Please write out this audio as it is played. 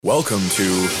Welcome to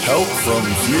Help from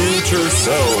Future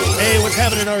Self. Hey, what's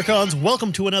happening, Archons?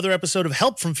 Welcome to another episode of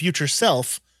Help from Future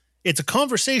Self. It's a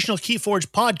conversational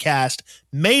Keyforge podcast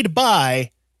made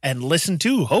by and listened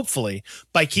to, hopefully,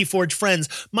 by Keyforge friends.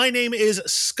 My name is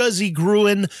Scuzzy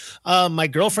Gruen. My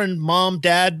girlfriend, mom,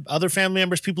 dad, other family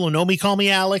members, people who know me call me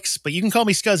Alex, but you can call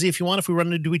me Scuzzy if you want. If we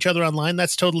run into each other online,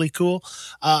 that's totally cool.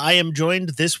 I am joined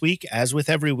this week, as with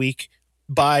every week,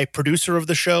 by producer of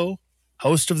the show,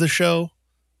 host of the show,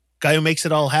 guy who makes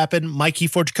it all happen, my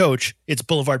Keyforge coach. It's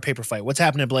Boulevard Paper Fight. What's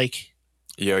happening, Blake?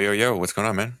 Yo. What's going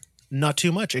on, man? Not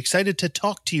too much. Excited to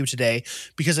talk to you today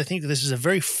because I think this is a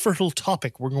very fertile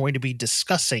topic we're going to be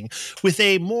discussing with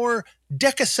a more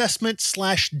deck assessment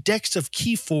 / decks of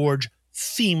Keyforge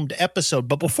themed episode.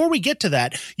 But before we get to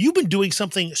that, you've been doing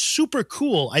something super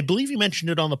cool. I believe you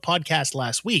mentioned it on the podcast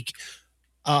last week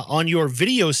on your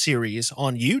video series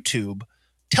on YouTube.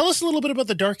 Tell us a little bit about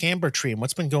the Dark Amber Tree and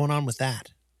what's been going on with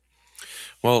that.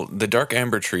 Well, the Dark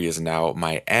Amber Tree is now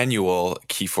my annual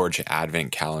Keyforge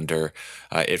Advent Calendar.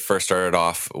 It first started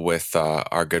off with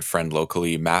our good friend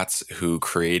locally, Mats, who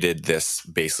created this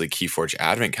basically Keyforge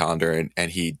Advent Calendar,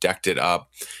 and he decked it up,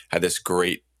 had this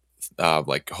great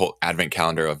whole Advent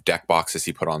calendar of deck boxes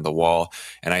he put on the wall.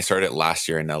 And I started it last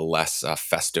year in a less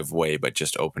festive way, but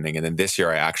just opening. And then this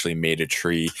year I actually made a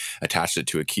tree, attached it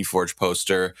to a Keyforge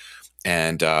poster,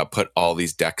 and put all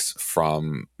these decks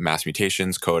from Mass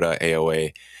Mutations, Coda,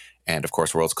 AOA, and of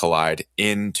course Worlds Collide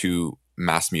into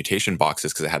Mass Mutation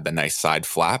boxes because it had the nice side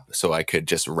flap, so I could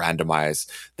just randomize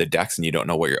the decks and you don't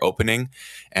know what you're opening.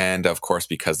 And of course,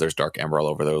 because there's Dark Amber all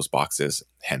over those boxes,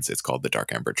 hence it's called the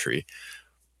Dark Amber Tree.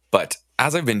 But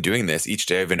as I've been doing this, each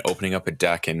day I've been opening up a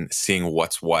deck and seeing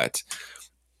what's what.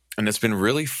 And it's been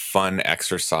really fun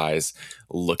exercise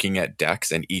looking at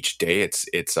decks, and each day it's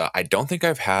I think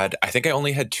I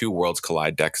only had 2 Worlds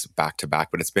Collide decks back to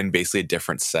back, but it's been basically a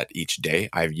different set each day.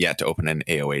 I've yet to open an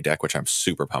AOA deck, which I'm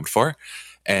super pumped for.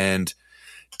 And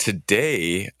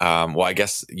today, I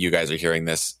guess you guys are hearing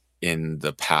this in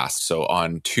the past. So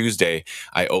on Tuesday,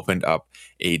 I opened up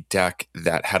a deck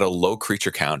that had a low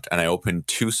creature count, and I opened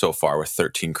 2 so far with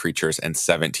 13 creatures and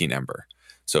 17 Ember.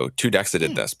 So 2 decks that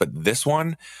did this, but this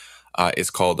one is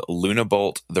called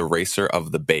Lunabolt, the Racer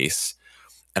of the Base.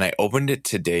 And I opened it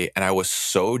today and I was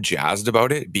so jazzed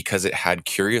about it because it had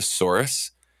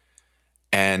Curiosaurus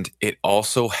and it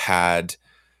also had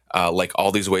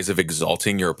all these ways of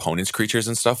exalting your opponent's creatures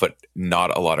and stuff, but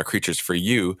not a lot of creatures for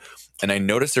you. And I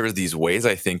noticed there was these ways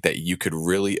I think that you could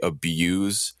really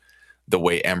abuse the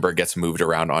way Ember gets moved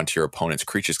around onto your opponent's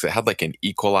creatures, because it had like an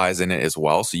equalize in it as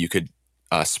well. So you could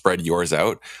spread yours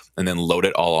out and then load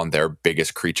it all on their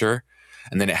biggest creature.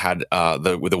 And then it had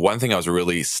the one thing I was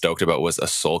really stoked about was a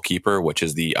Soul Keeper, which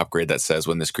is the upgrade that says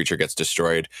when this creature gets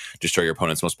destroyed, destroy your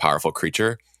opponent's most powerful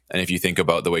creature. And if you think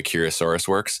about the way Curiosaurus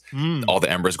works, all the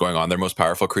embers going on their most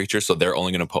powerful creatures, so they're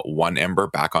only going to put 1 ember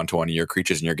back onto one of your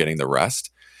creatures and you're getting the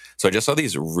rest. So I just saw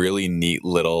these really neat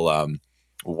little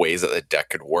ways that the deck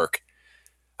could work.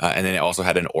 And then it also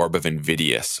had an Orb of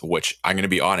Invidious, which I'm going to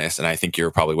be honest, and I think you're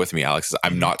probably with me, Alex,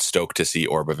 I'm not stoked to see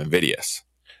Orb of Invidious.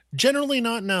 Generally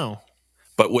not, no.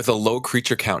 But with a low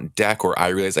creature count deck where I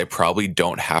realized I probably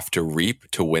don't have to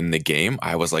reap to win the game,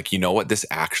 I was like, you know what? This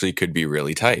actually could be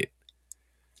really tight.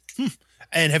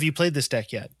 And have you played this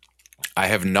deck yet? I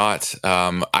have not.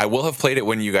 I will have played it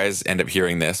when you guys end up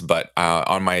hearing this, but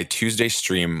on my Tuesday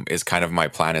stream is kind of my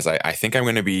plan is I think I'm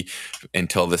going to be,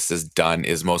 until this is done,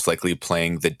 is most likely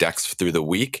playing the decks through the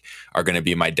week are going to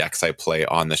be my decks I play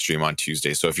on the stream on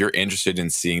Tuesday. So if you're interested in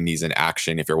seeing these in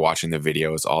action, if you're watching the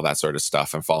videos, all that sort of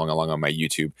stuff, and following along on my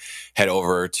YouTube, head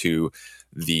over to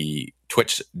the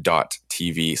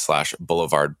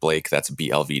twitch.tv/Boulevard Blake. That's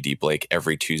BLVD Blake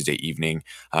every Tuesday evening.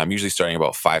 I'm usually starting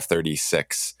about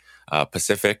 5:36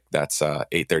 Pacific, that's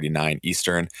 8:39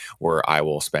 Eastern, where I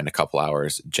will spend a couple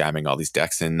hours jamming all these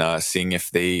decks and seeing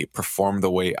if they perform the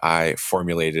way I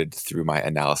formulated through my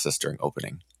analysis during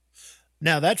opening.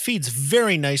 Now, that feeds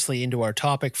very nicely into our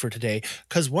topic for today,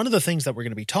 because one of the things that we're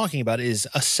going to be talking about is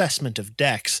assessment of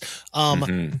decks.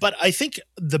 But I think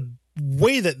the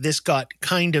way that this got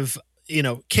kind of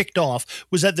kicked off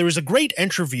was that there was a great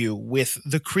interview with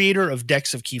the creator of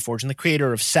Decks of Keyforge and the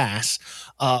creator of SAS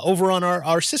over on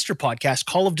our sister podcast,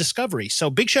 Call of Discovery. So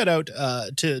big shout out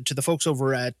to the folks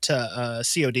over at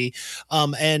COD.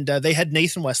 And they had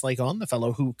Nathan Westlake on, the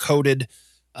fellow who coded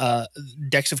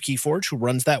Decks of Keyforge, who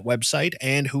runs that website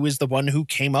and who is the one who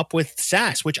came up with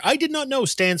SAS, which I did not know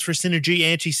stands for Synergy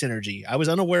Anti-Synergy. I was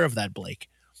unaware of that, Blake.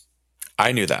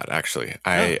 I knew that, actually.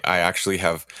 I actually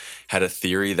have had a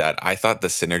theory that I thought the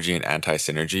synergy and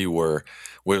anti-synergy were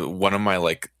one of my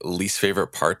least favorite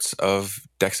parts of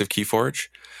Decks of Keyforge.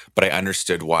 but I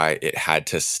understood why it had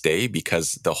to stay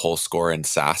because the whole score and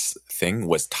SAS thing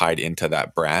was tied into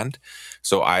that brand.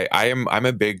 So I'm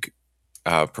a big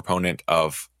proponent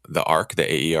of the ARC, the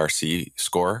AERC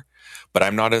score, but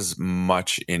I'm not as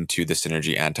much into the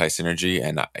synergy, anti-synergy.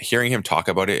 And hearing him talk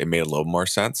about it, it made a little more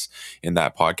sense in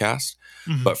that podcast.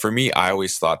 Mhm. But for me, I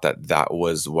always thought that that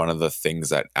was one of the things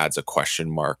that adds a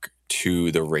question mark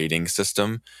to the rating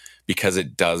system, because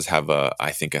it does have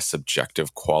I think, a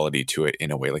subjective quality to it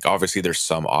in a way. Like, obviously there's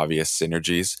some obvious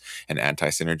synergies and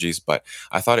anti-synergies, but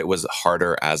I thought it was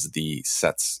harder as the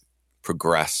sets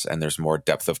progress and there's more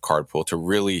depth of card pool to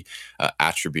really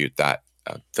attribute that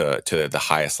to the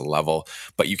highest level.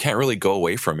 But you can't really go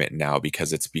away from it now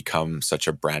because it's become such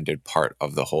a branded part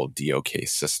of the whole DOK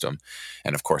system.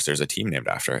 And of course, there's a team named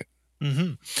after it.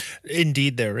 Mm-hmm.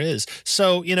 Indeed, there is.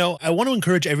 So, I want to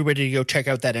encourage everybody to go check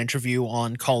out that interview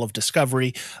on Call of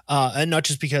Discovery, and not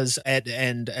just because Ed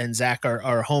and Zach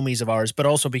are homies of ours, but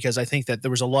also because I think that there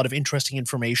was a lot of interesting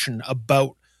information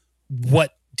about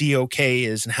what DOK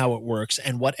is and how it works,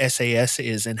 and what SAS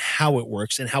is and how it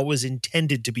works, and how it was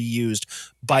intended to be used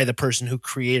by the person who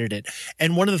created it.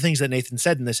 And one of the things that Nathan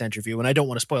said in this interview, and I don't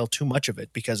want to spoil too much of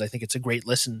it because I think it's a great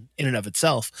listen in and of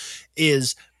itself,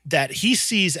 is that he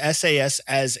sees SAS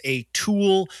as a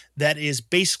tool that is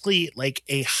basically like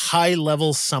a high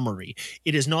level summary.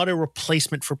 It is not a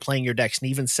replacement for playing your decks. And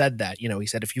he even said that, he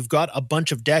said, if you've got a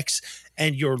bunch of decks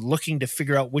and you're looking to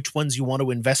figure out which ones you want to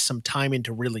invest some time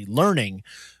into really learning,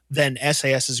 then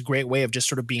SAS is a great way of just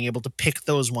sort of being able to pick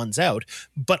those ones out.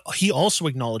 But he also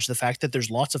acknowledged the fact that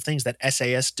there's lots of things that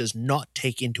SAS does not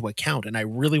take into account. And I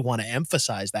really want to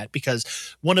emphasize that,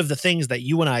 because one of the things that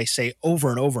you and I say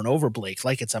over and over and over, Blake,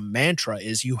 like it's a mantra,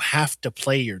 is you have to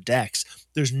play your decks.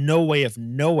 There's no way of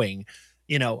knowing,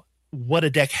 what a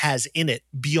deck has in it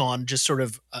beyond just sort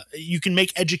of, you can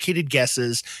make educated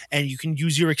guesses and you can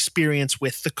use your experience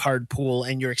with the card pool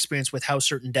and your experience with how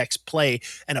certain decks play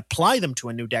and apply them to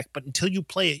a new deck. But until you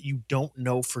play it, you don't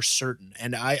know for certain.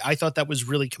 And I thought that was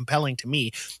really compelling to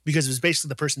me, because it was basically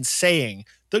the person saying,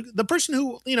 the person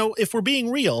who, if we're being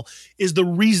real, is the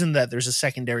reason that there's a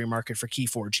secondary market for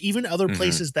Keyforge. Even other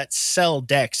places that sell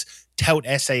decks tout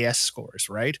SAS scores,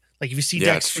 right? Like if you see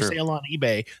decks for sale on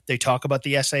eBay, they talk about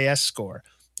the SAS score,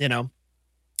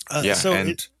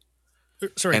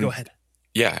 sorry, go ahead.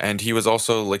 Yeah, and he was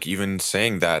also like even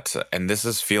saying that, and this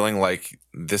is feeling like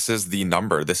this is the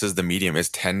number, this is the medium, is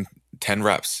 10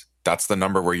 reps. That's the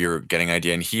number where you're getting an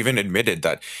idea. And he even admitted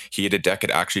that he had a deck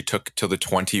it actually took to the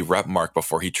 20 rep mark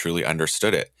before he truly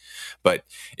understood it. But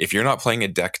if you're not playing a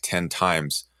deck 10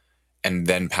 times and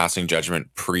then passing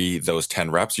judgment pre those 10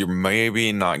 reps, you're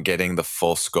maybe not getting the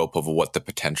full scope of what the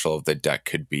potential of the deck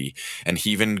could be. And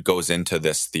he even goes into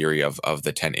this theory of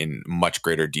the 10 in much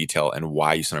greater detail, and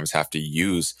why you sometimes have to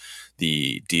use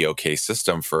the DOK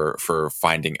system for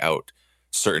finding out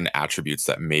certain attributes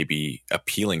that may be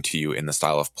appealing to you in the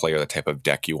style of play or the type of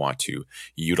deck you want to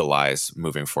utilize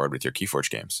moving forward with your Keyforge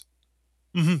games.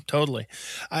 Mm-hmm, totally.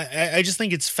 I just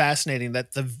think it's fascinating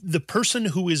that the person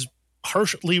who is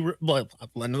partially, well,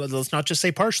 let's not just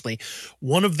say partially,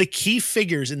 one of the key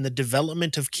figures in the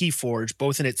development of Keyforge,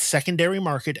 both in its secondary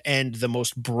market and the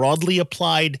most broadly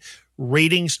applied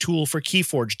ratings tool for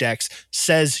Keyforge decks,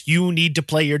 says you need to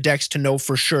play your decks to know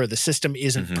for sure the system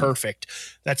isn't perfect.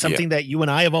 That's something that you and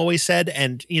I have always said,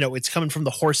 and it's coming from the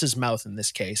horse's mouth in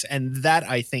this case. And that,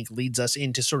 I think, leads us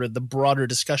into sort of the broader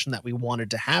discussion that we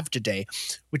wanted to have today,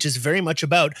 which is very much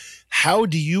about how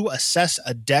do you assess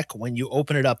a deck when you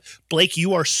open it up. Blake,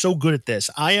 you are so good at this.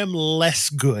 I am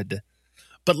less good.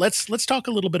 But let's talk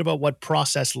a little bit about what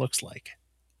process looks like.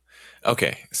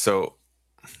 Okay, so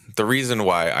the reason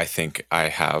why I think I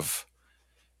have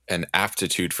an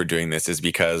aptitude for doing this is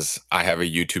because I have a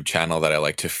YouTube channel that I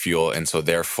like to fuel, and so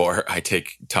therefore I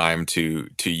take time to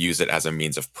use it as a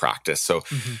means of practice. So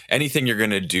anything you're going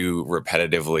to do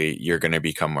repetitively, you're going to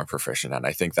become more proficient at.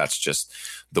 I think that's just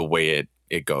the way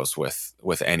it goes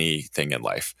with anything in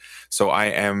life. So I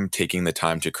am taking the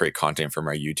time to create content for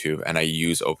my YouTube, and I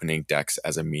use opening decks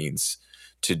as a means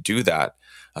to do that.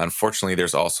 Unfortunately,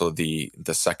 there's also the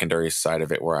secondary side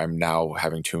of it where I'm now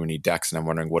having too many decks, and I'm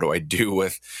wondering, what do I do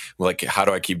with, like, how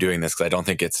do I keep doing this? Because I don't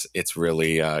think it's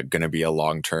really going to be a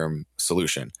long-term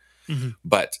solution.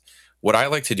 But what I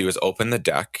like to do is open the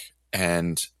deck,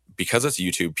 and because it's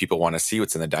YouTube, people want to see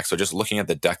what's in the deck. So just looking at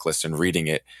the deck list and reading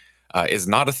it, is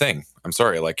not a thing. I'm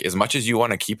sorry. Like, as much as you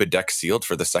want to keep a deck sealed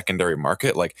for the secondary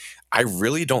market, like, I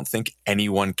really don't think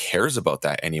anyone cares about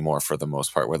that anymore for the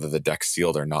most part, whether the deck's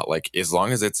sealed or not. Like, as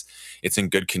long as it's in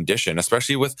good condition,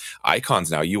 especially with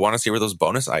icons now, you want to see where those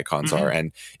bonus icons are.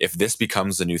 And if this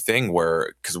becomes a new thing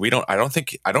where, because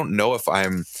I don't know if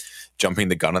I'm jumping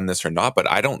the gun on this or not, but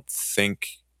I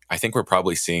think we're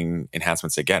probably seeing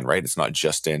enhancements again, right? It's not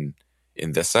just in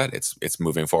this set, it's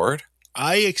moving forward.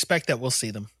 I expect that we'll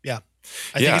see them. Yeah.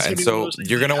 And so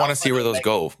you're going to want to see where those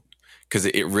go, because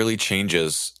it really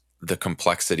changes the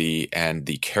complexity and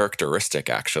the characteristic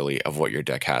actually of what your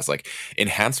deck has. Like,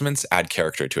 enhancements add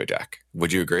character to a deck.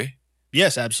 Would you agree?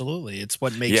 Yes, absolutely. It's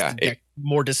what makes the deck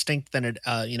more distinct than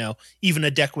even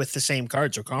a deck with the same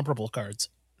cards or comparable cards.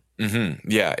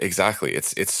 Yeah, exactly.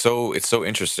 It's so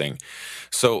interesting.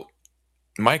 So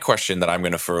my question that I'm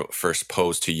going to first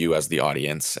pose to you as the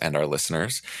audience and our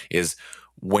listeners is,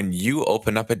 when you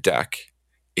open up a deck,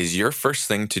 is your first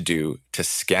thing to do to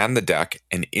scan the deck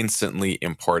and instantly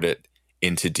import it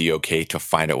into DOK to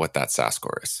find out what that SAS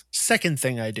score is? Second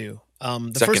thing I do.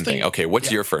 Second thing. Okay,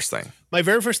 what's your first thing? My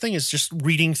very first thing is just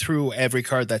reading through every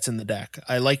card that's in the deck.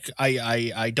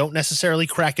 I don't necessarily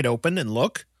crack it open and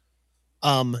look.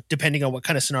 Depending on what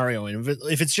kind of scenario. And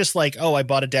if it's just like, oh, I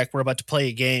bought a deck, we're about to play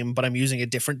a game, but I'm using a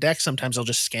different deck, sometimes I'll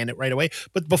just scan it right away.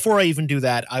 But before I even do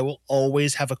that, I will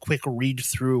always have a quick read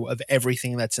through of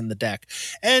everything that's in the deck.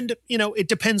 And, it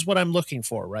depends what I'm looking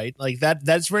for, right? Like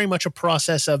that's very much a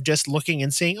process of just looking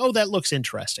and saying, oh, that looks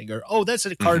interesting. Or, oh, that's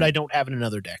a card I don't have in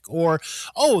another deck. Or,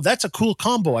 oh, that's a cool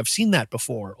combo. I've seen that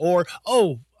before. Or,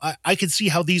 oh, I could see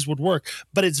how these would work,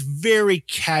 but it's very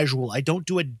casual. I don't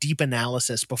do a deep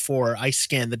analysis before I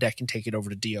scan the deck and take it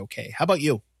over to DOK. How about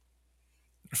you?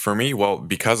 For me, well,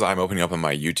 because I'm opening up on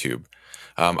my YouTube,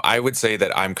 I would say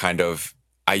that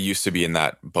I used to be in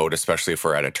that boat, especially if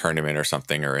we're at a tournament or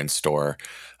something or in store.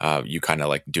 You kind of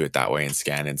like do it that way and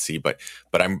scan and see. But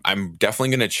I'm definitely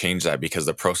going to change that, because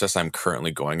the process I'm currently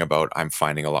going about, I'm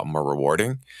finding a lot more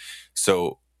rewarding.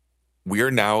 So we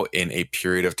are now in a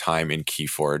period of time in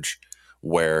Keyforge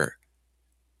where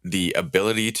the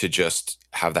ability to just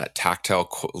have that tactile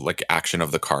like action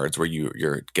of the cards, where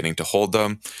you're getting to hold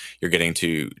them, you're getting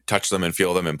to touch them and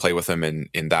feel them and play with them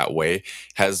in that way,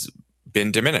 has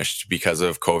been diminished because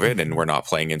of COVID, and we're not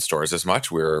playing in stores as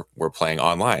much. We're playing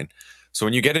online. So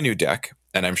when you get a new deck,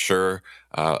 and I'm sure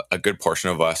a good portion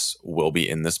of us will be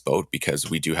in this boat, because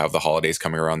we do have the holidays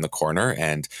coming around the corner.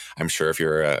 And I'm sure if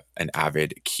you're an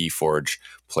avid Keyforge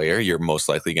player, you're most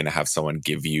likely going to have someone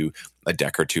give you a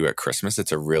deck or two at Christmas.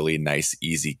 It's a really nice,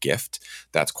 easy gift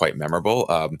that's quite memorable.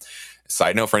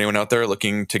 Side note for anyone out there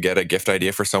looking to get a gift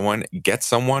idea for someone, get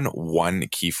someone one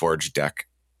Keyforge deck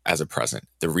as a present.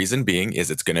 The reason being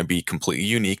is it's going to be completely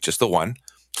unique, just the one.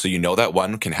 So that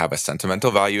one can have a sentimental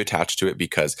value attached to it,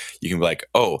 because you can be like,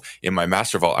 oh, in my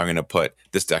master vault, I'm going to put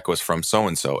this deck was from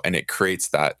so-and-so. And it creates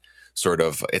that sort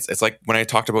of, it's like when I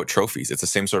talked about trophies, it's the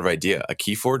same sort of idea. A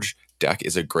Keyforge deck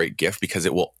is a great gift because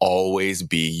it will always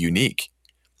be unique.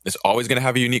 It's always going to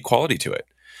have a unique quality to it.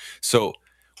 So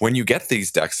when you get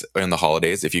these decks in the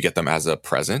holidays, if you get them as a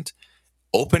present,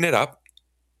 open it up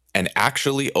and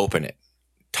actually open it.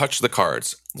 Touch the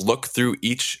cards. Look through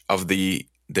each of the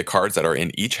cards that are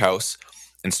in each house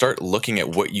and start looking at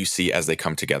what you see as they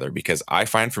come together. Because I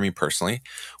find, for me personally,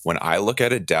 when I look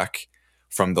at a deck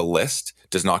from the list,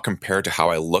 does not compare to how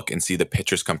I look and see the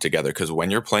pictures come together. Because when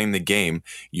you're playing the game,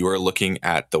 you are looking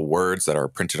at the words that are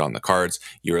printed on the cards,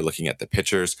 you are looking at the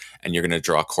pictures, and you're going to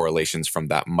draw correlations from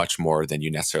that much more than you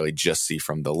necessarily just see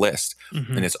from the list.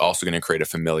 And it's also going to create a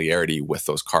familiarity with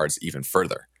those cards even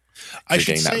further. So you're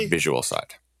getting that visual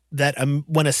side. That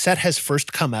when a set has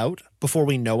first come out, before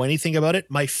we know anything about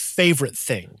it, my favorite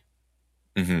thing,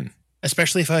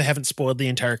 especially if I haven't spoiled the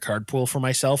entire card pool for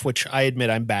myself, which I admit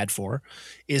I'm bad for,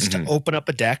 is to open up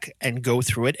a deck and go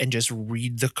through it and just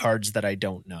read the cards that I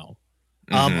don't know.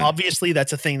 Obviously,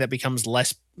 that's a thing that becomes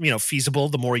less feasible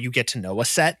the more you get to know a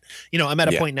set. I'm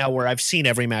at a point now where I've seen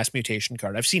every mass mutation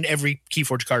card. I've seen every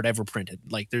Keyforge card ever printed.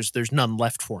 Like there's none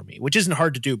left for me, which isn't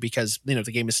hard to do because, the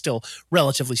game is still,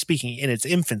 relatively speaking, in its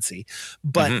infancy.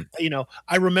 But,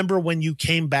 I remember when you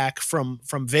came back from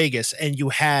Vegas and you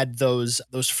had those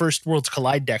first Worlds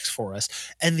Collide decks for us,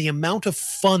 and the amount of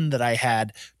fun that I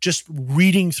had just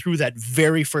reading through that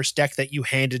very first deck that you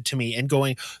handed to me and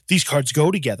going, these cards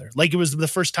go together. Like it was the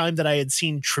first time that I had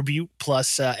seen Tribute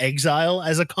plus Exile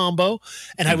as a combo,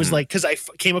 and I was like, because I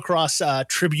came across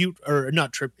Tribute, or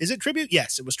not Tribute, is it Tribute?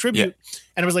 Yes, it was Tribute.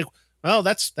 And I was like, well,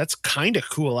 that's kind of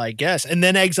cool, I guess. And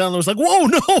then Exile was like, whoa,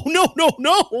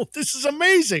 no, this is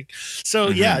amazing. So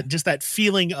yeah, just that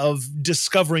feeling of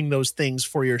discovering those things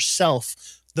for yourself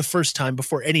the first time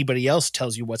before anybody else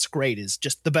tells you what's great is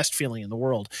just the best feeling in the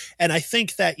world. And I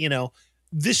think that,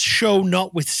 this show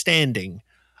notwithstanding,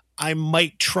 I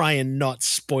might try and not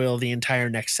spoil the entire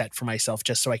next set for myself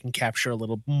just so I can capture a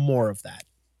little more of that.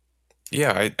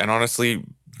 Yeah, and honestly,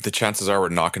 the chances are we're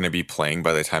not going to be playing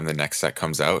by the time the next set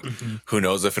comes out. Mm-hmm. Who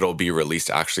knows if it'll be released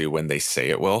actually when they say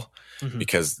it will? Mm-hmm.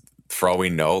 Because for all we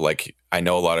know, like I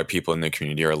know a lot of people in the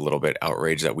community are a little bit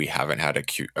outraged that we haven't had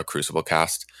a Crucible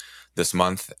cast this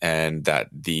month, and that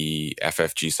the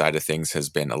FFG side of things has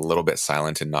been a little bit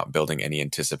silent and not building any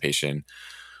anticipation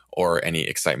or any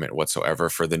excitement whatsoever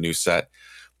for the new set.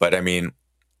 But I mean,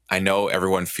 I know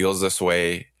everyone feels this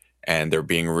way and they're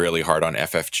being really hard on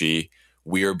FFG.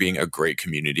 We are being a great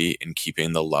community in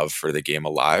keeping the love for the game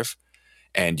alive.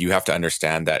 And you have to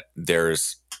understand that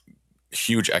there's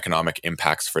huge economic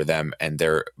impacts for them, and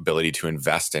their ability to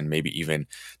invest and maybe even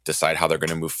decide how they're going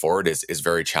to move forward is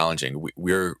very challenging.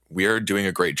 We're doing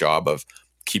a great job of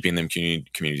keeping them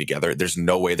community together. There's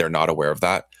no way they're not aware of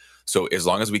that. So as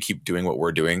long as we keep doing what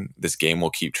we're doing, this game will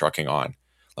keep trucking on.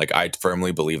 Like, I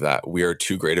firmly believe that we are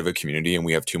too great of a community and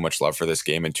we have too much love for this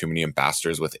game and too many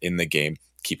ambassadors within the game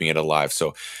keeping it alive.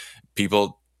 So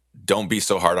people, don't be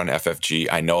so hard on FFG.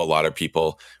 I know a lot of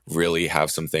people really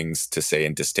have some things to say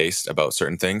and distaste about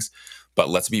certain things, but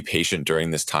let's be patient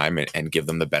during this time and give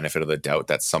them the benefit of the doubt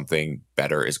that something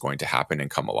better is going to happen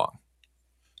and come along.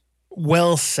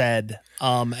 Well said.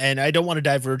 And I don't want to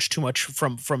diverge too much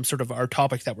from sort of our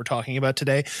topic that we're talking about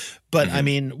today, but I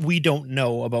mean, we don't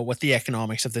know about what the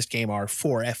economics of this game are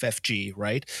for FFG,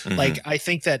 right? Like, I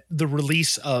think that the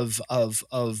release of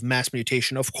Mass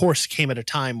Mutation, of course, came at a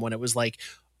time when it was like,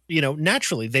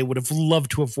 naturally they would have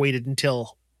loved to have waited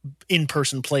until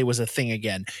in-person play was a thing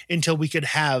again, until we could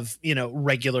have,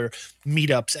 regular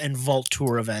meetups and vault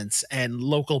tour events and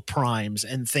local primes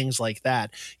and things like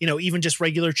that, even just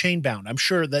regular Chainbound. I'm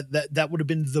sure that would have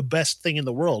been the best thing in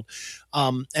the world.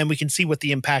 And we can see what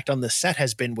the impact on the set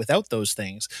has been without those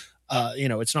things.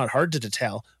 It's not hard to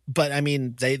tell, but I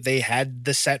mean, they had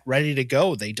the set ready to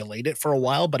go. They delayed it for a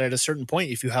while, but at a certain point,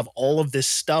 if you have all of this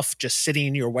stuff just sitting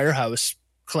in your warehouse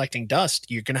collecting dust,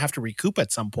 you're going to have to recoup at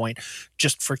some point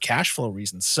just for cash flow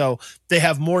reasons. So they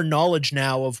have more knowledge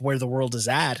now of where the world is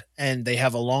at, and they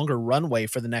have a longer runway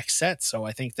for the next set. So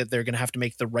I think that they're going to have to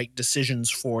make the right decisions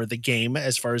for the game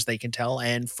as far as they can tell,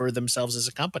 and for themselves as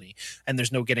a company. And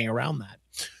there's no getting around that.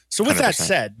 So with 100%. That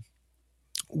said,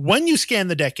 when you scan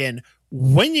the deck in,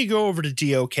 when you go over to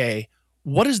DOK,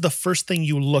 what is the first thing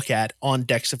you look at on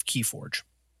decks of Keyforge?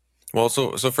 Well,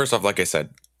 so first off, like I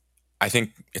said, I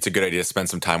think it's a good idea to spend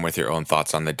some time with your own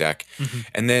thoughts on the deck.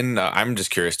 And then I'm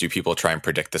just curious, do people try and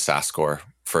predict the SAS score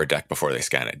for a deck before they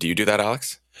scan it? Do you do that,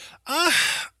 Alex?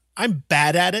 I'm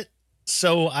bad at it,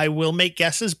 so I will make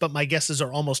guesses, but my guesses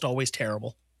are almost always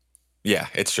terrible. Yeah,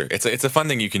 it's true. It's a fun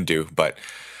thing you can do, but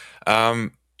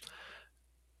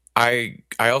I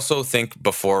also think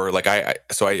before, like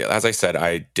as I said,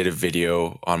 I did a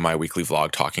video on my weekly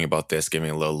vlog talking about this, giving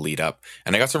a little lead up,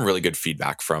 and I got some really good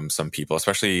feedback from some people,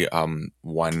 especially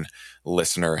one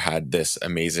listener had this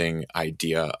amazing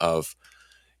idea of,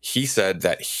 he said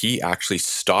that he actually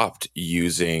stopped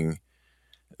using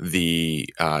the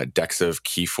decks of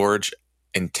Keyforge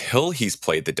until he's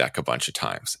played the deck a bunch of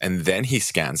times, and then he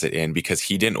scans it in because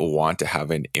he didn't want to have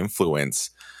an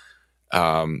influence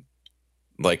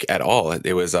like at all.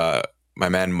 It was my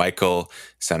man Michael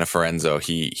Santaferenzo.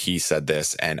 He said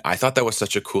this, and I thought that was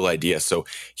such a cool idea. So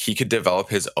he could develop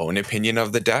his own opinion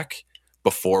of the deck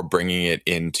before bringing it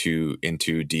into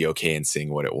DOK and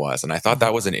seeing what it was. And I thought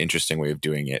that was an interesting way of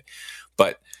doing it.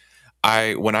 But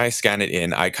when I scan it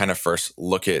in, I kind of first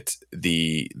look at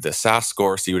the SAS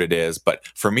score, see what it is. But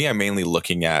for me, I'm mainly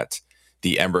looking at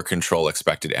the Ember control,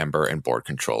 expected Ember, and board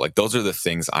control. Like, those are the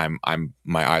things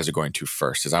my eyes are going to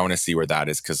first, is I want to see where that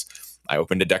is, because I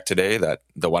opened a deck today, that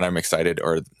the one I'm excited,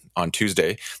 or on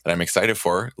Tuesday, that I'm excited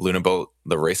for, Lunabolt,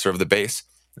 the Racer of the Base,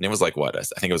 and it was like, what, I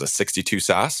think it was a 62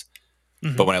 SAS.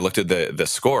 But when I looked at the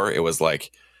score, it was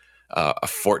like a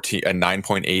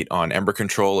 9.8 on Ember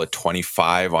control, a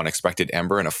 25 on expected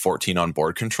Ember, and a 14 on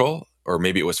board control. Or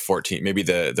maybe it was 14. Maybe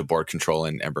the board control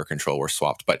and Ember control were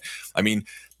swapped. But I mean,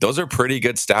 those are pretty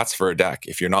good stats for a deck.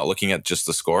 If you're not looking at just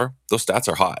the score, those stats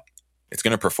are hot. It's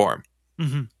going to perform.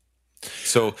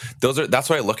 So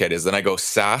that's what I look at, is then I go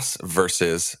SAS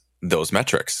versus those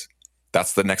metrics.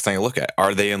 That's the next thing I look at.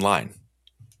 Are they in line?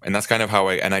 And that's kind of how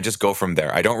I just go from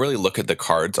there. I don't really look at the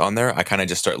cards on there. I kind of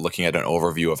just start looking at an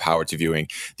overview of how it's viewing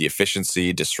the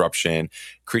efficiency, disruption,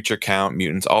 creature count,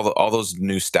 mutants, all those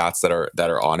new stats that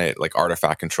are on it, like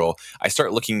artifact control. I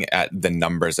start looking at the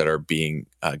numbers that are being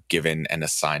given and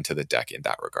assigned to the deck in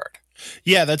that regard.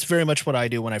 Yeah, that's very much what I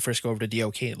do when I first go over to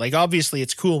DOK. Like, obviously,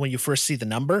 it's cool when you first see the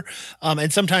number,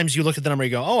 and sometimes you look at the number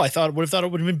and you go, "Oh, I thought would have thought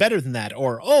it would have been better than that,"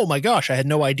 or "Oh my gosh, I had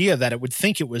no idea that it would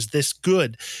think it was this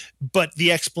good." But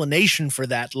the explanation for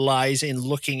that lies in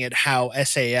looking at how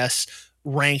SAS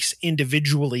ranks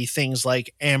individually things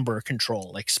like amber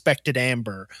control, expected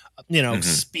amber, Hmm.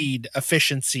 speed,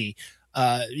 efficiency,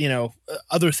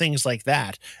 other things like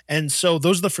that. And so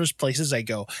those are the first places I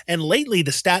go. And lately,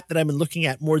 the stat that I've been looking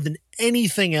at more than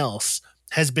anything else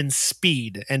has been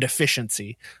speed and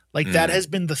efficiency. Like that Mm. has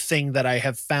been the thing that I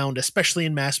have found, especially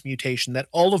in mass mutation, that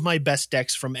all of my best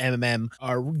decks from MMM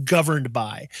are governed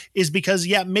by is because,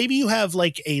 yeah, maybe you have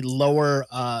like a lower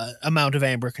amount of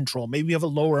amber control, maybe you have a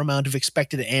lower amount of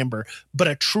expected amber, but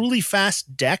a truly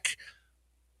fast deck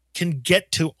can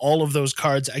get to all of those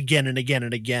cards again and again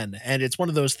and again. And it's one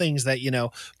of those things that,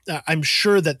 I'm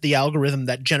sure that the algorithm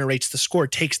that generates the score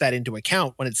takes that into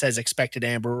account when it says expected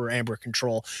amber or amber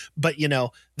control. But,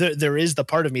 there is the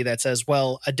part of me that says,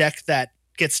 well, a deck that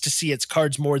gets to see its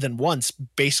cards more than once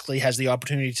basically has the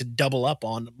opportunity to double up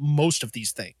on most of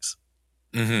these things.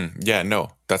 Yeah,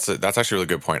 no, that's actually a really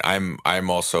good point. I'm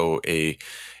also a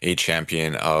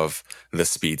champion of the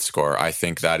speed score. I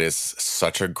think that is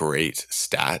such a great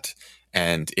stat,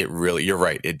 and it really, you're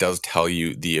right. It does tell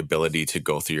you the ability to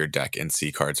go through your deck and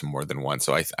see cards more than once.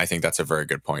 So I think that's a very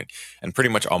good point. And pretty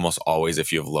much almost always,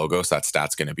 if you have logos, that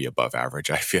stat's going to be above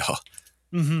average, I feel.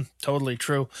 Totally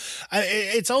true.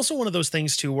 It's also one of those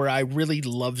things too where I really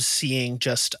love seeing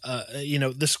just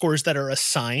the scores that are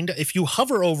assigned. If you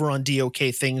hover over on DOK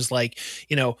things like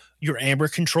your amber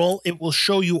control, it will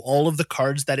show you all of the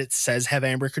cards that it says have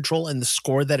amber control and the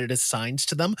score that it assigns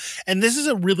to them. And this is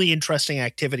a really interesting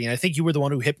activity. And I think you were the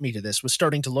one who hit me to this, was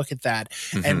starting to look at that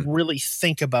and Hmm. really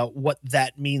think about what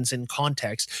that means in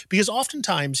context. Because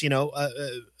oftentimes,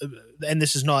 and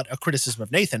this is not a criticism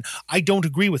of Nathan, I don't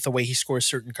agree with the way he scores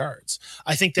certain cards.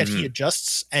 I think that he Hmm.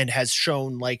 adjusts and has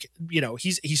shown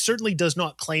he certainly does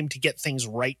not claim to get things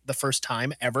right the first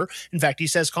time ever. In fact, he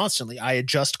says constantly, I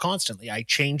adjust constantly. I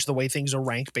change the way things are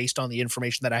ranked based on the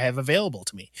information that I have available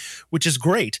to me, which is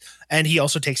great. And he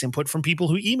also takes input from people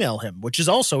who email him, which is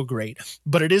also great.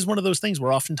 But it is one of those things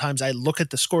where oftentimes I look at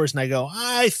the scores and I go,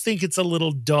 I think it's a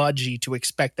little dodgy to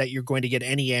expect that you're going to get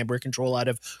any amber control out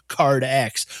of card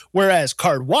X. Whereas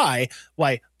card Y,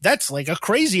 why, that's like a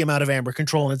crazy amount of amber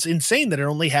control. And it's insane that it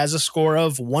only has a score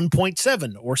of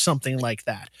 1.7 or something like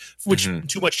that, which Hmm.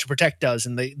 Too Much to Protect does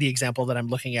in the example that I'm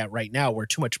looking at right now, where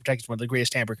Too Much to Protect is one of the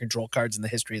greatest amber control cards in the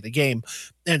history of the game.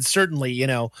 And certainly,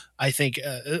 I think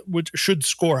should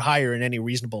score higher in any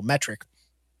reasonable metric.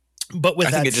 But with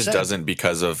I think that it just said, doesn't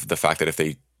because of the fact that if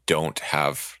they don't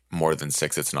have more than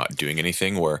six, it's not doing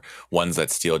anything. Where ones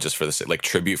that steal just for the like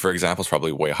tribute, for example, is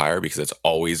probably way higher because it's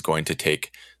always going to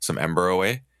take some ember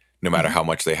away, no matter mhm. how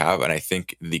much they have. And I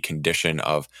think the condition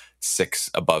of six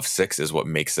above six is what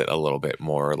makes it a little bit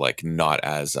more like not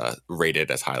as rated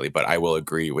as highly. But I will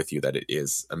agree with you that it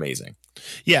is amazing.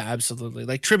 Yeah, absolutely.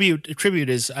 Like tribute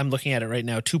is, I'm looking at it right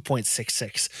now,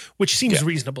 2.66, which Yeah. seems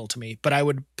reasonable to me, but I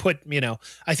would put,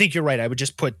 I think you're right. I would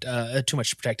just put Too Much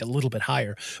to Protect a little bit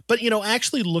higher. But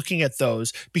actually looking at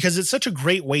those, because it's such a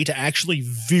great way to actually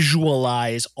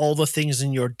visualize all the things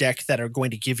in your deck that are going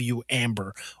to give you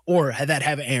amber, or that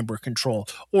have amber control,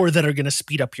 or that are going to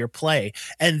speed up your play.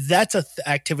 And that's a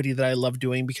activity that I love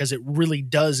doing because it really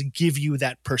does give you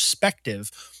that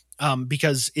perspective,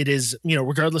 because it is,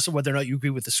 regardless of whether or not you agree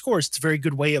with the scores, it's a very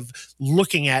good way of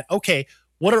looking at, okay,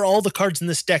 what are all the cards in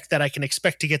this deck that I can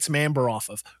expect to get some amber off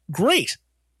of? Great.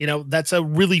 That's a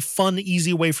really fun,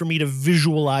 easy way for me to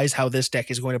visualize how this deck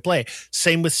is going to play.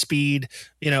 Same with speed,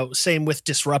 same with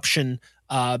disruption,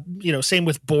 same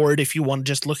with board. If you want to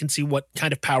just look and see what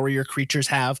kind of power your creatures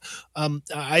have,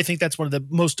 I think that's one of the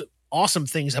most awesome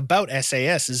things about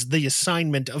SAS is the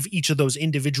assignment of each of those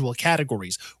individual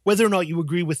categories. Whether or not you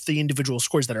agree with the individual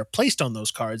scores that are placed on those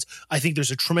cards, I think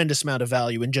there's a tremendous amount of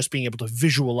value in just being able to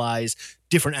visualize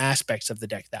different aspects of the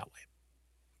deck that way.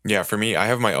 Yeah, for me, I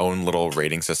have my own little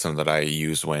rating system that I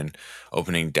use when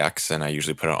opening decks, and I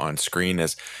usually put it on screen.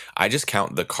 Is I just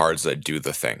count the cards that do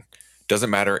the thing.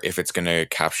 Doesn't matter if it's going to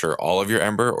capture all of your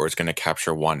ember or it's going to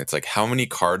capture one. It's like how many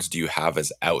cards do you have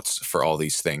as outs for all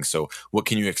these things? So what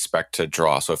can you expect to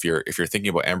draw? So if you're thinking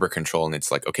about ember control and it's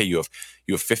like okay, you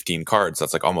have 15 cards,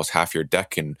 that's like almost half your deck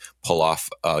can pull off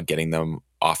getting them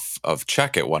off of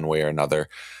check it one way or another,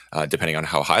 depending on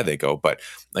how high they go. But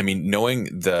I mean, knowing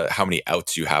the how many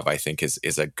outs you have, I think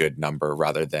is a good number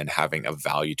rather than having a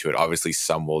value to it. Obviously,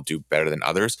 some will do better than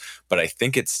others, but I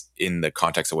think it's in the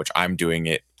context of which I'm doing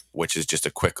it. which is just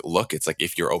a quick look. It's like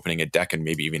if you're opening a deck and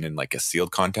maybe even in like a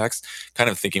sealed context, kind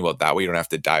of thinking about that way, you don't have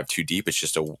to dive too deep. It's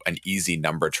just an easy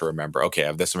number to remember. Okay, I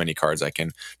have this many cards I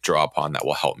can draw upon that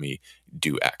will help me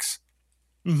do X.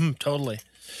 Totally.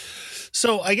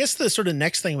 So I guess the sort of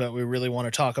next thing that we really want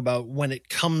to talk about when it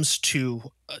comes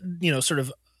to, sort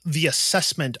of the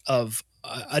assessment of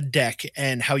a deck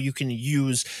and how you can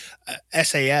use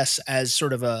SAS as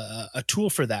sort of a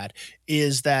tool for that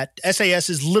is that SAS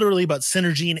is literally about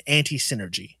synergy and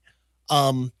anti-synergy.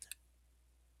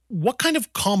 What kind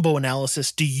of combo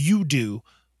analysis do you do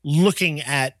looking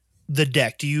at the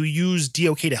deck? Do you use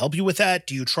DOK to help you with that?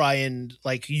 Do you try and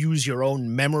like use your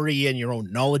own memory and your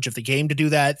own knowledge of the game to do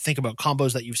that? Think about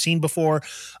combos that you've seen before.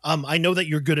 I know that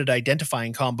you're good at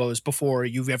identifying combos before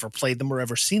you've ever played them or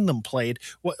ever seen them played.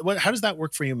 How does that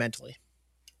work for you mentally?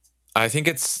 I think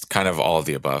it's kind of all of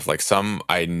the above. Like some,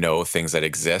 I know things that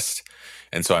exist,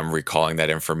 and so I'm recalling that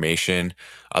information.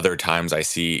 Other times I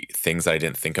see things that I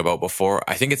didn't think about before.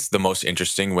 I think it's the most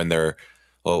interesting when they're,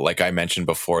 well, like I mentioned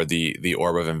before, the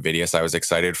Orb of Invidious I was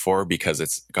excited for because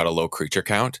it's got a low creature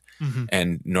count.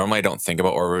 And normally I don't think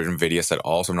about Orb of Invidious at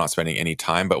all, so I'm not spending any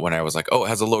time. But when I was like, oh, it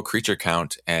has a low creature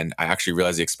count, and I actually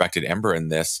realized the expected Ember in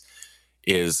this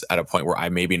is at a point where I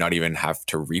maybe not even have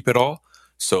to reap it all.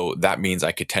 So that means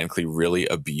I could technically really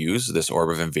abuse this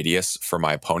Orb of Invidious for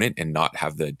my opponent and not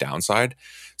have the downside.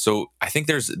 So I think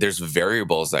there's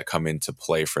variables that come into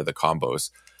play for the combos.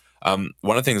 One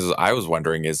of the things I was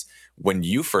wondering is when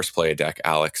you first play a deck,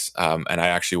 Alex, and I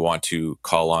actually want to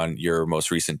call on your most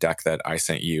recent deck that I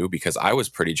sent you because I was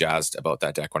pretty jazzed about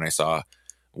that deck when I saw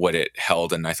what it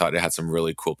held and I thought it had some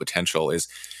really cool potential, is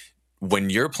when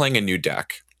you're playing a new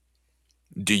deck,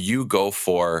 do you go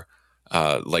for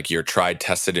like your tried,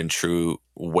 tested, and true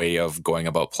way of going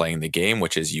about playing the game,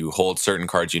 which is you hold certain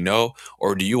cards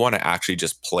or do you want to actually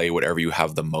just play whatever you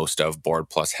have the most of, board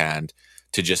plus hand,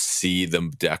 to just see the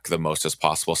deck the most as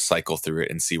possible, cycle through it,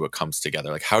 and see what comes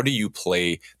together? Like, how do you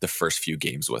play the first few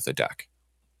games with a deck?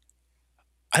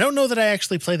 I don't know that I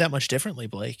actually play that much differently,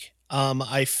 Blake.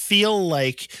 I feel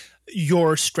like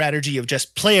your strategy of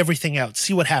just play everything out,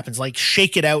 see what happens, like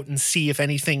shake it out and see if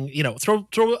anything,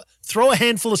 throw a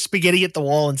handful of spaghetti at the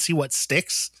wall and see what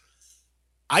sticks.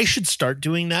 I should start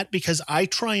doing that because I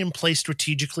try and play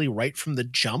strategically right from the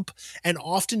jump. And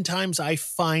oftentimes I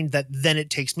find that then it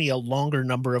takes me a longer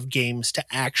number of games to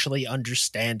actually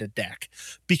understand a deck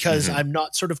because I'm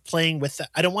not sort of playing with,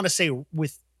 I don't want to say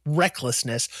with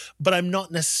recklessness, but I'm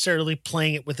not necessarily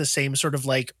playing it with the same sort of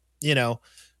like,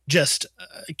 just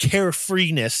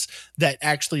carefreeness that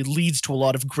actually leads to a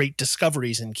lot of great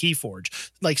discoveries in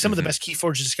Keyforge. Like some of the best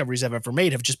Keyforge discoveries I've ever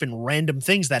made have just been random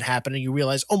things that happen and you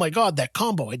realize, oh my God, that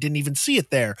combo, I didn't even see it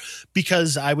there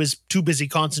because I was too busy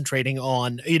concentrating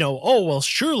on, oh, well,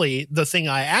 surely the thing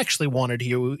I actually wanted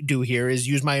to do here is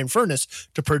use my Infernus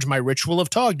to purge my Ritual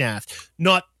of Tognath,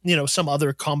 not some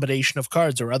other combination of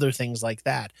cards or other things like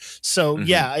that. So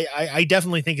yeah, I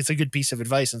definitely think it's a good piece of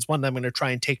advice. And it's one that I'm going to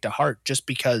try and take to heart just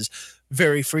because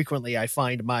very frequently I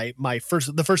find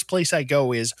the first place I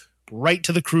go is right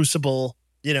to the Crucible,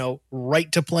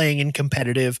 right to playing in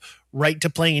competitive,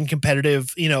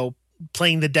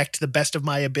 playing the deck to the best of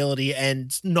my ability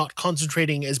and not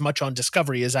concentrating as much on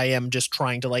discovery as I am just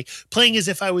trying to like playing as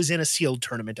if I was in a sealed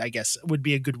tournament, I guess would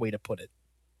be a good way to put it.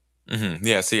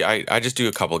 Yeah, see, I just do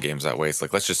a couple games that way. It's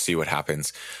like, let's just see what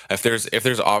happens. If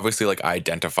there's obviously like I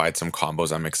identified some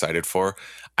combos I'm excited for,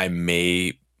 I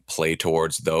may play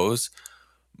towards those.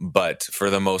 But for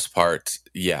the most part,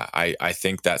 yeah, I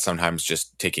think that sometimes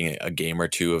just taking a game or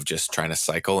two of just trying to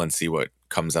cycle and see what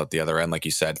comes out the other end, like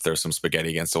you said, throw some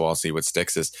spaghetti against the wall, see what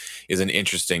sticks, is an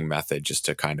interesting method just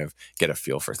to kind of get a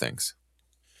feel for things.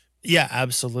 Yeah,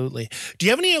 absolutely. Do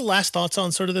you have any last thoughts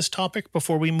on sort of this topic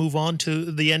before we move on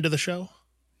to the end of the show?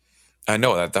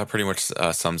 No, that pretty much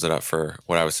sums it up for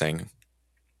what I was saying.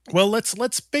 Well,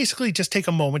 let's basically just take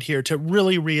a moment here to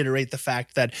really reiterate the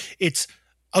fact that it's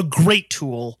a great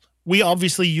tool. We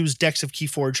obviously use decks of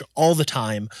Keyforge all the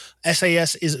time.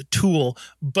 SAS is a tool,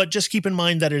 but just keep in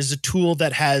mind that it is a tool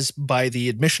that has, by the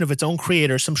admission of its own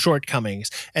creator, some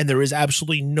shortcomings, and there is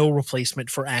absolutely no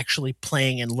replacement for actually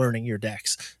playing and learning your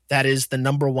decks. That is the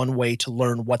number one way to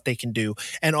learn what they can do.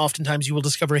 And oftentimes you will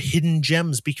discover hidden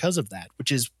gems because of that,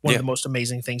 which is one of the most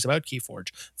amazing things about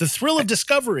Keyforge. The thrill of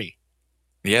discovery.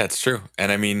 Yeah, it's true.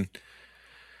 And I mean,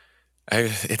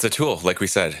 it's a tool, like we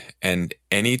said, and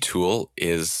any tool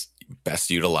is best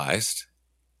utilized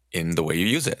in the way you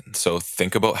use it. So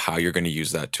think about how you're going to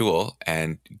use that tool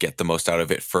and get the most out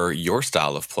of it for your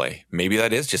style of play. Maybe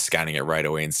that is just scanning it right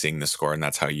away and seeing the score, and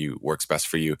that's how you works best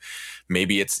for you.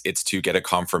 Maybe it's to get a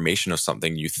confirmation of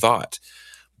something you thought.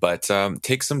 But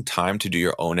take some time to do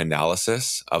your own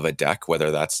analysis of a deck,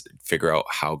 whether that's figure out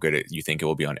how good you think it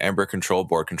will be on Ember control,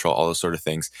 board control, all those sort of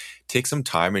things. Take some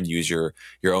time and use your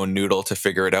own noodle to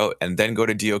figure it out, and then go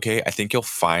to DOK. I think you'll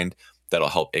find that'll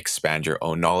help expand your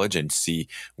own knowledge and see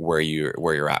where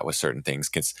you're at with certain things.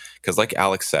 Because like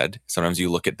Alex said, sometimes you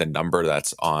look at the number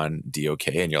that's on DOK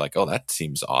and you're like, oh, that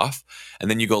seems off. And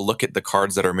then you go look at the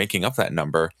cards that are making up that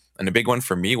number. And a big one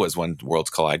for me was when Worlds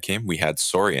Collide came, we had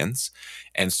Saurians.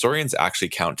 And Saurians actually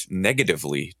count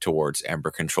negatively towards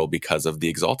Ember control because of the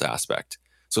Exalt aspect.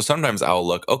 So sometimes I'll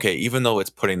look, okay, even though it's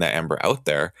putting that Ember out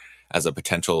there as a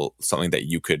potential something that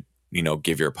you could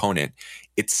give your opponent,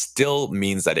 it still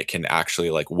means that it can actually,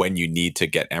 like, when you need to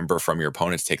get Ember from your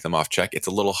opponents, take them off check,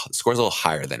 scores a little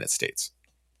higher than it states.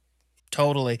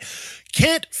 Totally.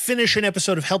 Can't finish an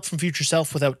episode of Help from Future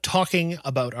Self without talking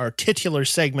about our titular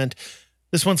segment.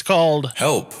 This one's called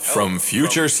Help from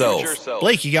Future Self.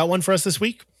 Blake, you got one for us this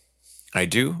week? I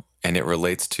do, and it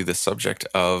relates to the subject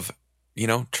of,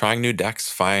 trying new decks,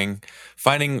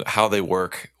 finding how they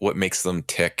work, what makes them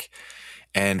tick.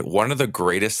 And one of the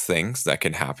greatest things that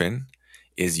can happen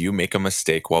is you make a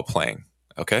mistake while playing,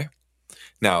 okay?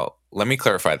 Now, let me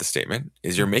clarify the statement.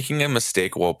 Is you're making a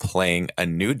mistake while playing a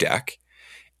new deck,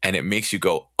 and it makes you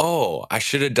go, oh, I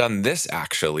should have done this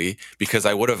actually, because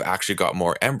I would have actually got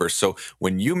more Embers. So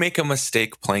when you make a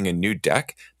mistake playing a new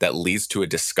deck that leads to a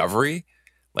discovery,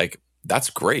 like, that's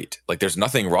great. Like, there's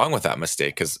nothing wrong with that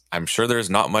mistake, because I'm sure there's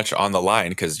not much on the line,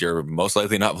 because you're most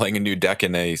likely not playing a new deck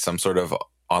in some sort of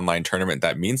online tournament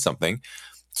that means something.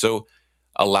 So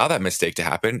allow that mistake to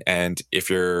happen. And if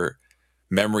your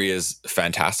memory is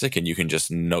fantastic and you can just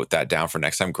note that down for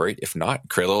next time, great. If not,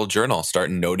 create a little journal, start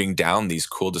noting down these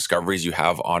cool discoveries you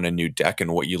have on a new deck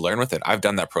and what you learn with it. I've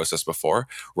done that process before,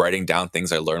 writing down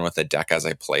things I learn with a deck as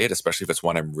I play it, especially if it's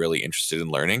one I'm really interested in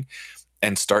learning,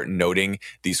 and start noting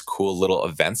these cool little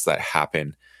events that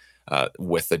happen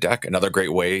with the deck. Another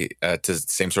great way to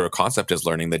same sort of concept as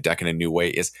learning the deck in a new way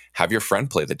is have your friend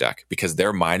play the deck, because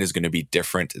their mind is going to be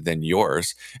different than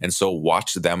yours. And so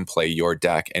watch them play your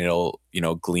deck, and it'll,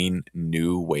 glean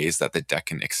new ways that the deck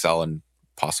can excel, and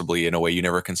possibly in a way you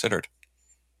never considered.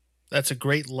 That's a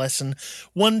great lesson.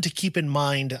 One to keep in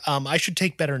mind. I should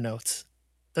take better notes.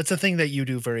 That's a thing that you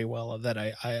do very well, that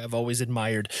I have always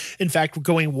admired. In fact,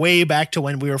 going way back to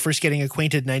when we were first getting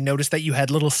acquainted, and I noticed that you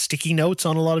had little sticky notes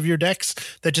on a lot of your decks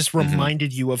that just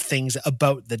reminded you of things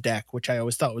about the deck, which I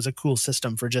always thought was a cool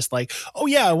system for just like, oh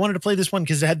yeah, I wanted to play this one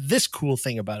because it had this cool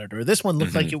thing about it, or this one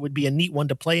looked like it would be a neat one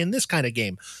to play in this kind of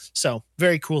game. So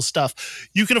very cool stuff.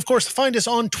 You can, of course, find us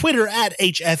on Twitter at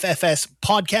HFFS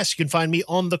Podcast. You can find me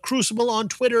on The Crucible on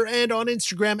Twitter and on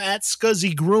Instagram at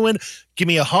ScuzzyGruen. Give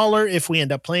me a holler if we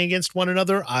end up playing against one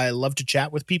another. I love to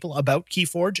chat with people about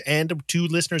Keyforge, and to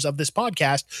listeners of this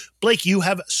podcast. Blake, you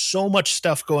have so much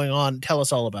stuff going on. Tell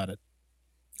us all about it.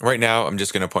 Right now, I'm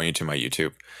just going to point you to my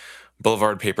YouTube.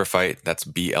 Boulevard Paper Fight, that's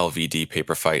BLVD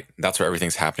Paper Fight. That's where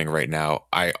everything's happening right now.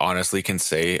 I honestly can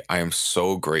say I am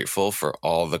so grateful for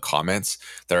all the comments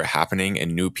that are happening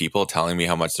and new people telling me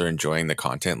how much they're enjoying the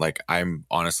content. Like, I'm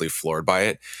honestly floored by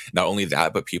it. Not only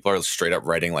that, but people are straight up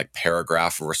writing like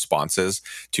paragraph responses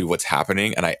to what's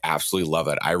happening, and I absolutely love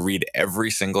it. I read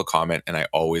every single comment and I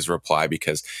always reply,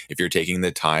 because if you're taking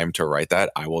the time to write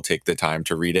that, I will take the time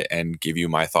to read it and give you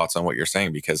my thoughts on what you're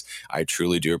saying, because I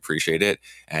truly do appreciate it.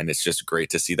 And it's just great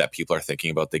to see that people are thinking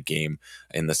about the game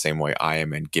in the same way I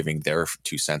am and giving their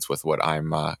 2 cents with what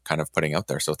I'm kind of putting out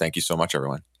there. So thank you so much,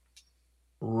 everyone.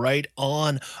 Right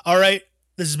on. All right.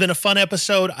 This has been a fun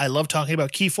episode. I love talking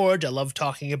about Keyforge. I love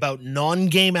talking about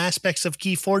non-game aspects of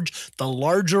Keyforge, the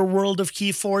larger world of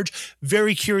Keyforge.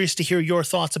 Very curious to hear your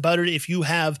thoughts about it. If you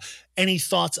have any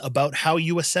thoughts about how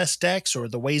you assess decks, or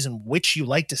the ways in which you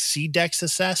like to see decks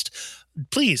assessed,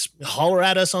 please holler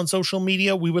at us on social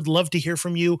media. We would love to hear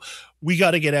from you. We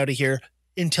got to get out of here.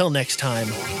 Until next time,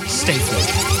 stay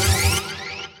free.